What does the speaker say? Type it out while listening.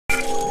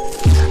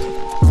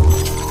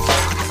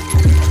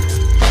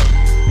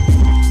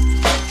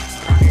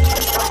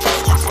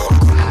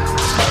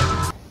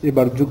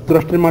এবার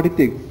যুক্তরাষ্ট্রের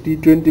মাটিতে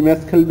টি-20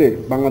 ম্যাচ খেলবে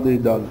বাংলাদেশ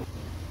দল।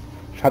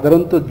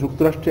 সাধারণত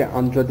যুক্তরাষ্ট্রে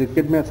আন্তর্জাতিক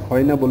ক্রিকেট ম্যাচ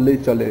হয় না বললেই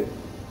চলে,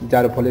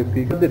 যার ফলে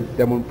ক্রিকেটারদের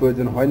তেমন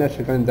প্রয়োজন হয় না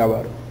সেখানে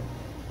যাওয়ার।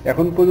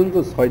 এখন পর্যন্ত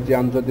 6টি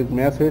আন্তর্জাতিক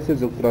ম্যাচ হয়েছে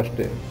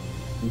যুক্তরাষ্ট্রে,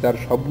 যার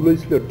সবগুলোই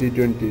ছিল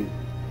টি-20।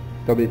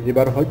 তবে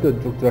এবার হয়তো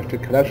যুক্তরাষ্ট্রে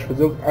খেলার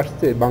সুযোগ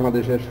আসছে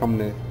বাংলাদেশের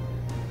সামনে।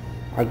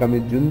 আগামী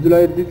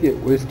জুন-জুলাইয়ের দিকে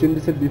ওয়েস্ট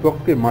ইন্ডিজের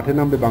বিপক্ষে মাঠে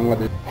নামবে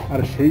বাংলাদেশ,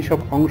 আর সেই সব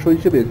অংশ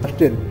হিসেবে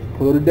রাষ্ট্রের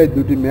ফ্লোরিডায়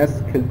 2টি ম্যাচ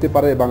খেলতে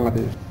পারে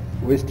বাংলাদেশ।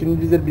 ওয়েস্ট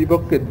ইন্ডিজের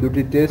বিপক্ষে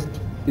 2টি টেস্ট,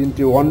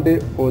 3টি ওয়ানডে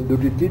ও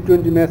 2টি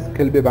টি-20 ম্যাচ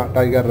খেলবে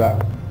টাইগাররা।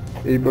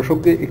 এই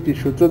প্রসঙ্গে একটি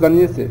সূত্র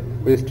জানিয়েছে,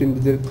 ওয়েস্ট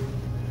ইন্ডিজের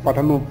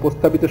পাঠানো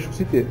প্রস্তাবিত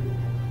সূচিতে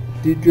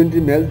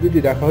টি-20 ম্যাচ 2টি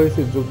রাখা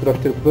হয়েছে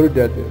যুক্তরাষ্ট্রের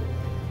ফ্লোরিডাতে।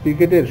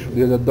 ক্রিকেটের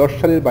 2010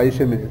 সালের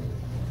 22শে মে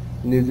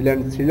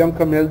নিউজিল্যান্ড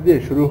শ্রীলঙ্কা ম্যাচ দিয়ে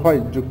শুরু হয়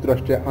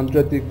যুক্তরাষ্ট্রের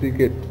আন্তর্জাতিক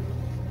ক্রিকেট।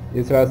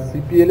 এছাড়া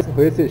সিপিএল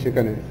হয়েছে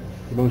সেখানে,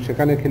 এবং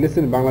সেখানে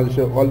খেলেছেন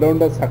বাংলাদেশের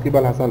অলরাউন্ডার সাকিব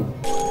আল হাসান।